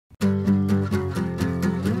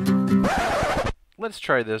Let's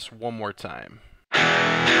try this one more time.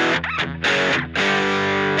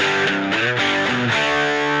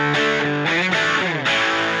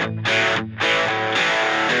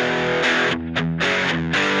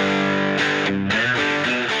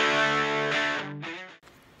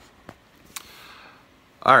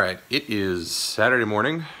 Alright, it is Saturday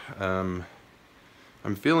morning. I'm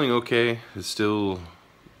feeling okay. It's still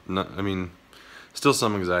still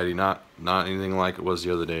some anxiety, not anything like it was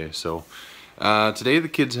the other day. So today the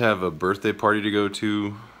kids have a birthday party to go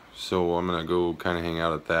to, so I'm gonna go kind of hang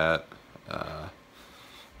out at that.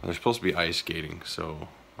 They're supposed to be ice skating, so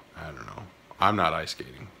I don't know. I'm not ice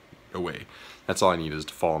skating. No way. That's all I need is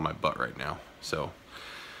to fall on my butt right now. So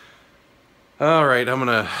alright, I don't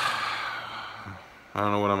know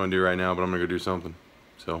what I'm gonna do right now, but I'm gonna go do something.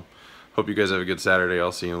 So hope you guys have a good Saturday.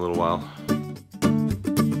 I'll see you in a little while.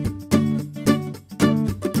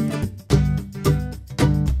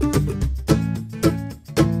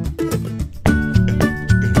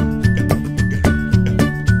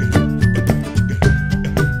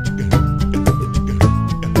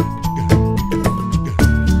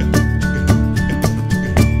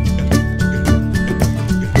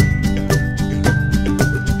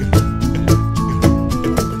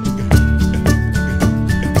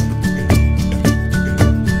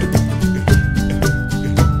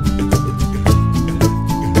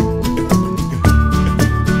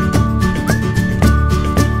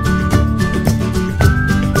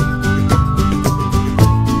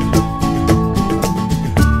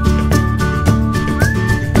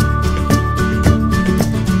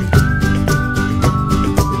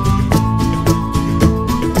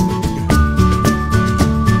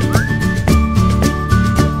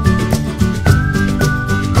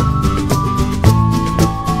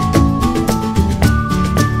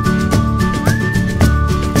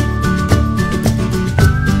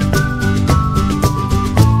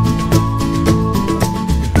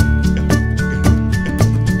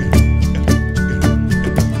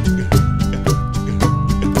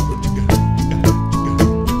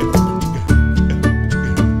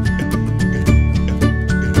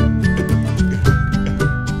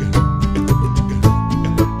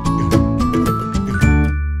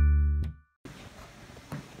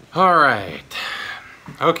 Alright,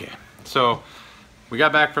 okay, so we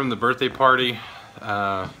got back from the birthday party.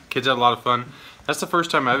 Kids had a lot of fun. That's the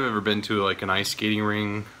first time I've ever been to like an ice skating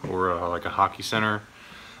ring or like a hockey center.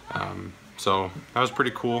 So that was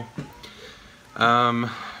pretty cool.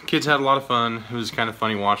 Kids had a lot of fun. It was kind of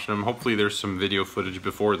funny watching them. Hopefully there's some video footage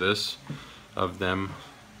before this of them.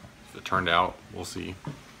 If it turned out, we'll see.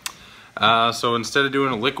 So instead of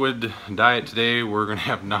doing a liquid diet today, we're gonna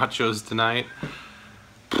have nachos tonight.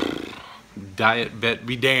 Diet bet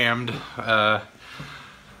be damned.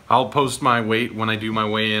 I'll post my weight when I do my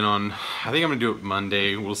weigh-in on, I think I'm gonna do it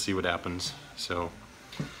Monday. We'll see what happens. So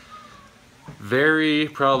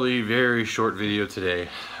probably very short video today.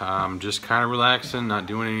 Just kind of relaxing, not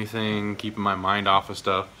doing anything, keeping my mind off of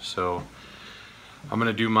stuff. So I'm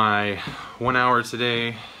gonna do my 1 hour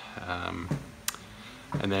today,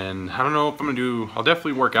 and then I don't know if I'll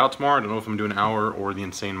definitely work out tomorrow. I don't know if I'm doing an hour or the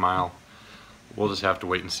Insane Mile. We'll just have to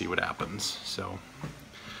wait and see what happens. So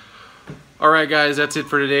alright guys, that's it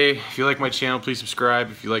for today. If you like my channel, please subscribe.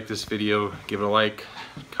 If you like this video, give it a like,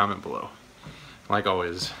 comment below. Like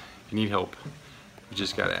always, if you need help, you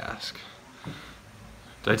just gotta ask.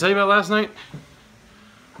 Did I tell you about last night?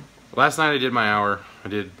 Last night I did my hour. I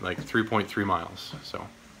did like 3.3 miles, so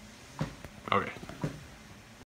okay.